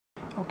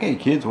Okay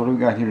kids, what do we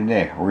got here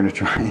today? We're going to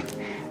try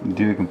and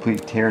do a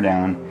complete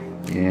teardown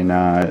in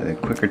a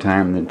quicker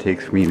time than it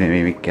takes for me to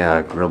make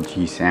a grilled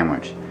cheese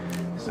sandwich.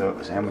 So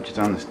the sandwich is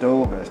on the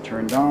stove, it's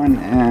turned on,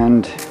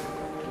 and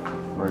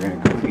we're going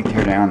to completely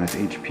tear down this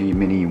HP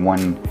Mini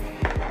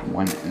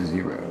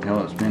 110.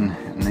 Now it's been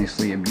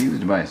nicely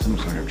abused by some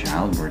sort of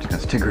child where it's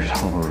got stickers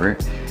all over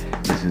it.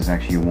 This is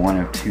actually one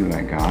of two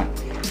I got.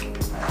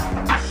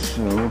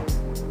 So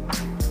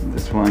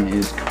this one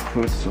is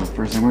kaput, so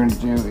first thing we're going to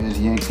do is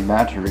yank the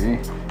battery.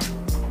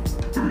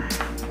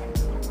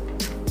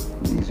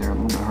 These are a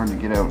little bit hard to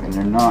get out and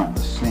they're not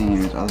the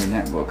same as other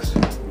netbooks,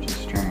 which is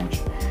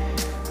strange.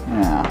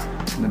 Now,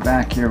 in the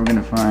back here we're going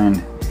to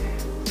find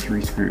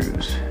 3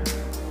 screws.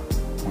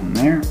 One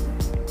there.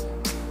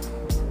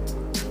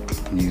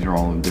 These are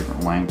all of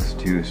different lengths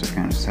too, so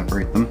kind of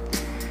separate them.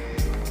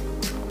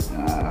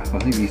 I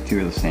think these two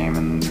are the same,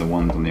 and the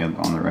ones on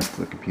the rest of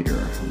the computer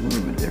are a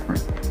little bit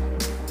different.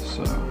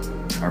 So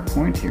our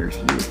point here is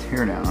to do a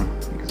teardown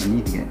because I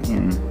need to get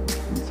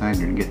inside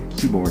here to get the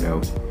keyboard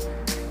out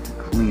to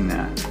clean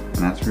that, and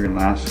that's where your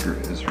last screw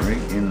is, right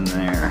in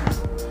there.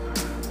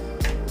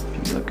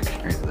 If you look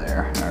right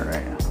there. All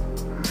right.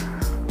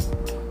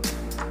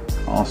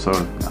 Also,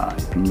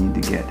 if you need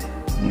to get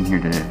in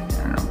here to,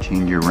 I don't know,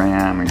 change your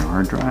RAM or your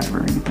hard drive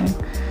or anything,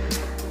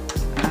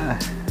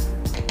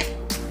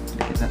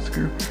 get that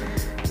screw.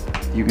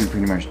 You can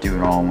pretty much do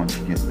it all once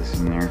you get this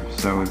in there.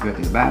 So we've got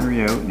the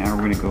battery out. Now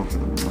we're going to go for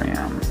the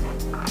RAM.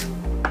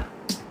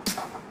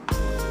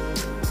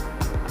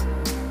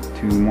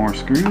 2 more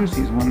screws.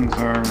 These ones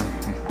are, I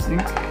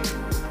think,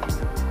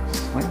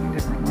 slightly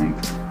different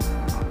lengths.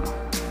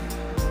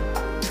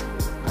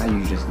 I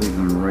usually just leave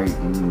them right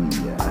in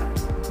the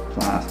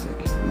plastic,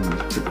 and then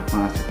just put the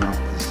plastic off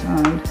to the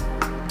side.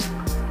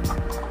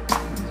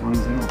 These ones,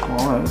 they don't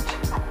fall out.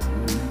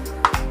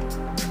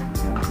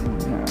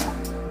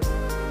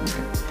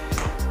 Okay,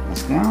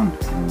 that's down,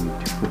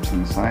 and 2 clips on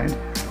the side.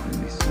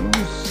 Release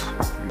those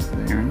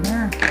right there and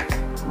there.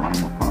 RAM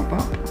will pop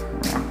up.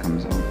 RAM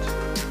comes out.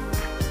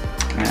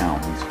 Now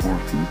these 4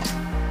 feet,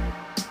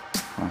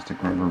 plastic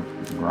rubber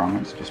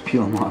grommets. Just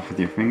peel them off with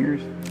your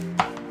fingers.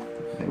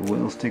 They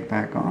will stick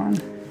back on.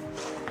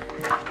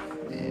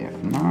 If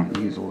not,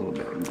 use a little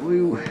bit of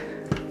glue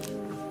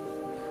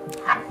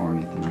or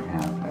anything you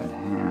have at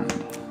hand.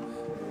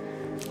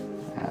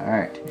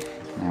 Alright,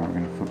 now we're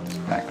going to flip this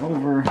back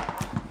over. I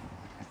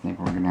think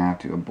we're going to have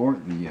to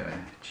abort the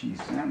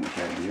cheese sandwich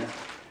idea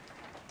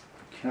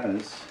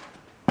because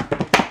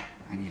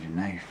I need a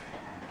knife.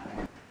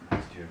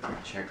 Let's do a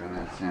quick check on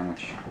that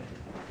sandwich.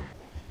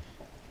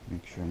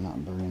 Make sure I'm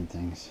not burning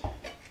things.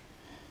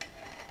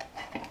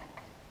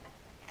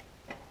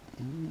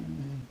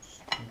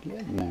 It's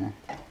getting there.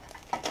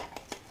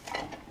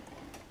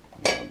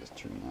 I'll just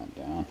turn that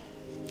down.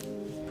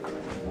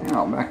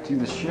 Now back to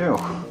the show.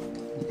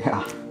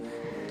 Yeah,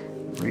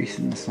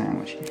 racing the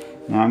sandwich.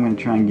 Now I'm going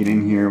to try and get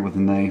in here with a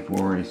knife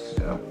or a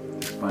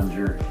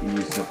sponger.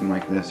 Use something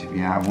like this if you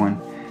have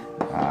one.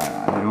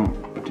 I don't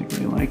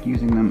particularly like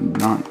using them,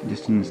 not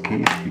just in this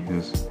case,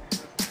 because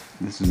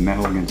this is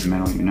metal against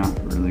metal. You're not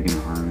really going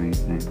to harm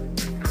anything.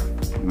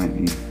 You might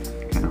be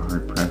kind of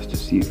hard pressed to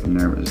see it from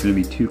there, but there's going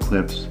to be 2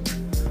 clips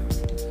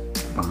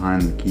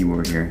behind the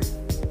keyboard here.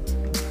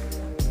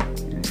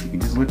 And if you can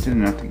just lift it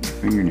enough to get your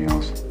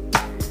fingernails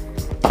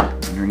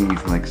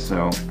underneath like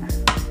so,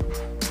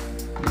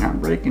 you're not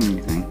breaking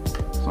anything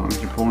as long as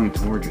you're pulling it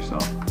towards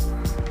yourself,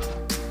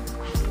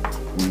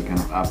 pulling kind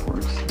of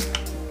upwards.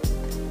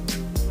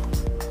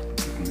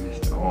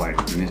 Oh, I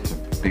missed a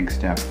big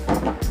step.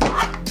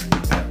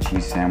 That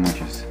cheese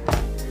sandwich is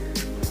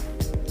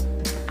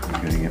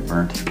gonna get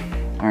burnt.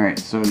 Alright,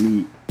 so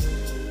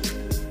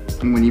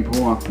when you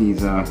pull off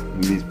these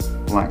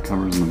black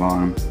covers on the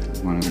bottom,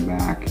 you want to go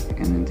back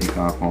and then take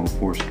off all the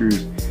 4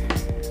 screws,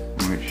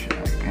 which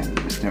I kind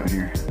of missed out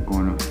here.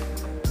 Going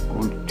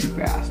too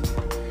fast.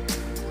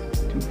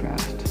 Too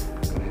fast.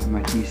 Gotta have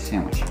my cheese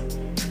sandwich.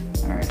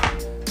 Alright,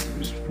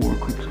 there's 4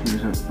 quick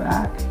screws up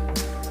back.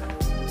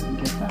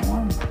 Get that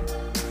one.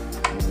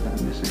 What was that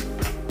missing?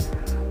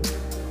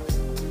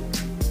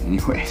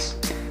 Anyways,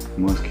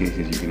 in most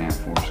cases you can have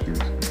 4 screws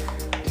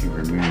to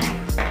remove.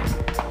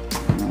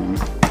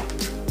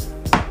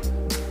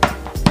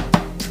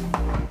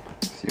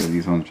 See how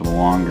these ones are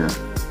longer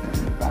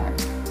than the back.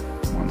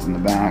 The ones in the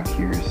back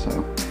here,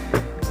 so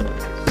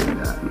see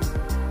that.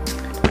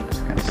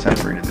 Just kind of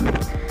separated them.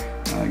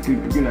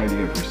 Good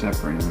idea for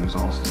separating them is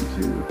also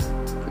to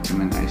put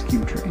them in an ice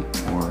cube tray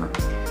or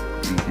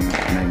anything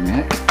that's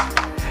magnetic.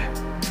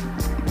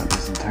 Got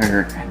this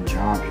entire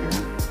job here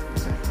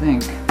is, I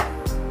think,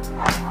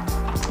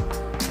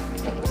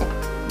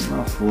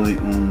 roughly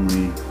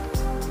only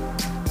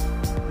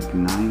like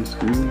 9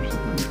 screws or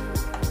something,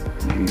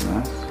 maybe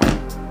less.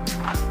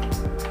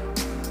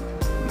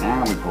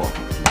 Now we pull up the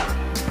keyboard.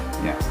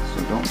 Yeah,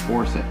 so don't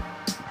force it.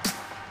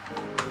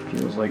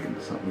 Feels like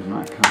something's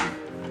not coming.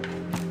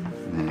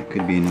 And then it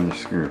could be another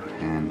screw.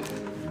 And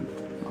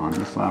on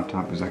this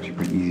laptop, it's actually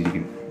pretty easy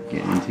to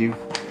get into.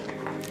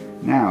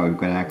 Now we've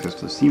got access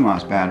to the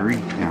CMOS battery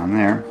down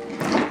there.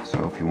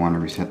 So if you want to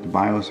reset the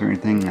BIOS or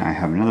anything, I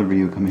have another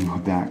video coming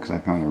about that because I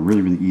found a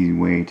really easy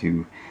way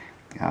to,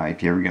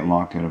 if you ever get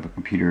locked out of a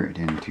computer,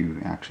 then to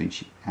actually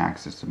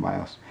access the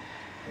BIOS.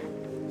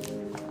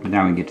 But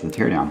now we get to the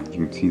teardown.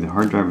 You can see the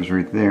hard drive is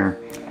right there.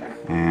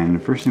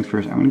 And first things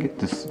first, I'm going to get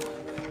this.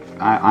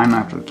 I'm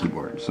after the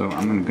keyboard, so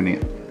I'm going to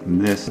get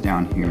this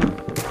down here. I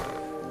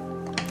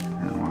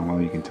don't know how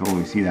well you can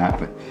totally see that,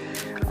 but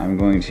I'm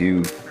going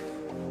to.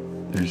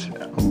 There's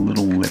a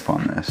little lip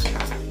on this.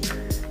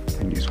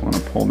 And you just want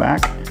to pull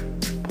back,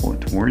 pull it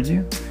towards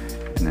you,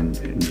 and then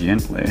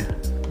gently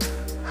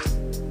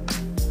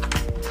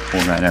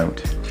pull that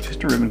out. It's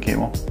just a ribbon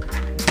cable.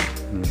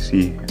 And you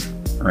see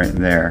right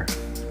there,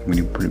 when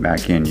you put it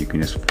back in, you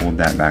can just fold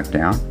that back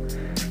down.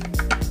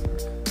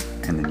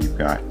 And then you've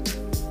got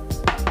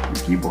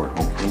your keyboard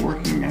hopefully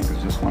working again,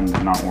 because this one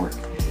did not work.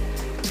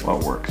 Well,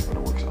 it works, but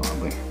it works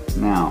oddly.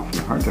 Now, for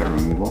the hard drive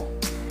removal,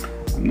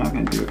 I'm not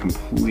going to do a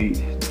complete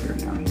tear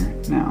down here.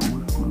 Now,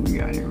 what do we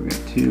got here? We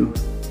got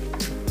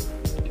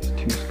just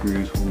two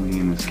screws holding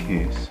in this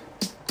case.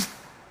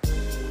 I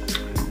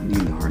don't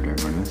need the hard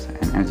drive on this.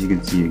 And as you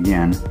can see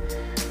again,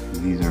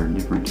 these are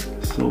different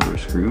silver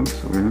screws.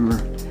 So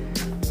remember,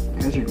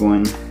 as you're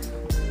going,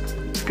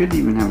 it's good to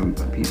even have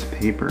a piece of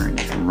paper and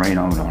just write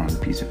out on a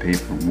piece of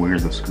paper where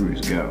the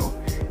screws go,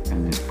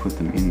 and just put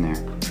them in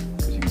there.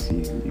 As you can see,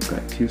 you've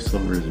got two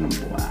silvers and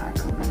a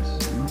black on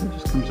this. And it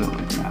just comes out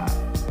like that.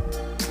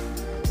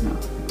 No,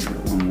 we've got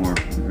one more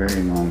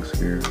very long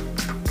screw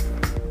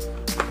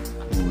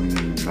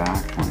holding the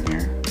back one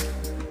here.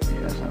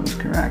 Yes, I was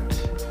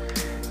correct.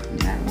 And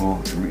that will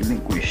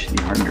relinquish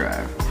the hard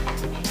drive.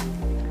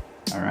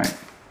 Alright.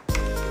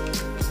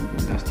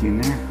 Dusty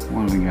in there.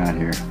 What do we got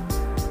here?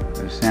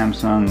 The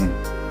Samsung,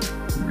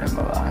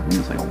 I think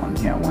it's like a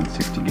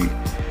 160 gig.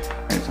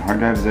 Alright, so hard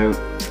drive is out.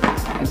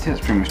 I'd say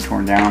it's pretty much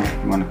torn down.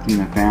 If you want to clean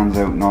the fans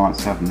out and all that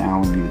stuff,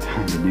 now would be the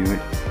time to do it.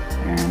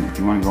 And if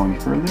you want to go any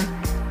further,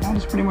 that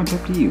is pretty much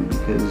up to you,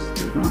 because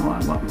there's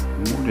not a lot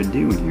more to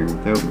do in here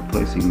without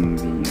replacing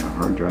the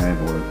hard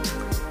drive, or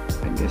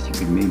I guess you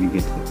could maybe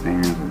get to the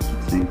fans or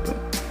something,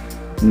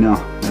 but no,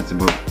 that's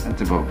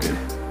about good.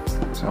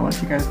 So I'll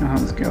let you guys know how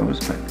this goes,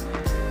 but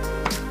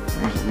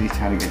there's at least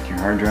how to get your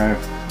hard drive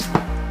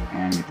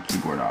and get the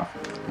keyboard off.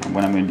 And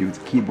what I'm going to do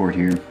with the keyboard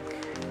here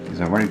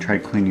is I've already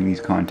tried cleaning these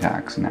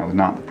contacts, and that was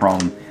not the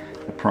problem.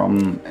 The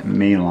problem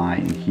may lie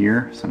in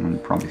here. Someone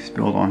probably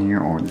spilled on here,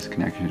 or this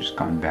connection has just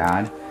gone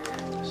bad.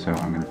 So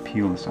I'm going to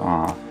peel this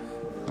off.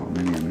 Or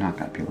maybe I'm not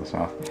going to peel this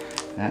off.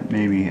 That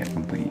may be a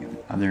complete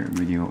other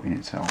video in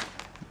itself.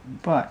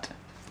 But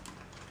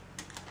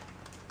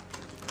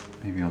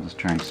maybe I'll just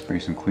try and spray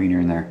some cleaner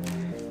in there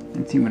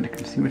and see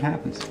what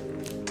happens.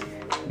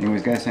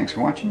 Anyways, guys, thanks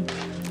for watching.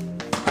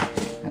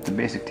 That's the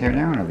basic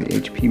teardown of the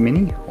HP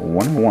Mini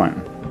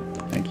 101.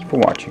 Thank you for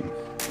watching.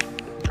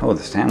 Oh,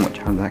 the sandwich.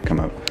 How did that come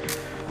out?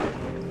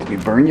 Did we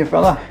burn you,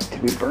 fella?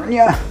 Did we burn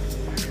you?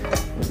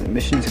 Was the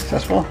mission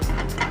successful?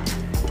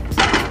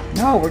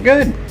 No, we're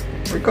good.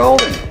 We're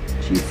golden.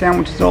 Cheese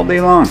sandwiches all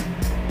day long.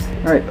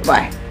 Alright,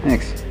 bye-bye.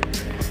 Thanks.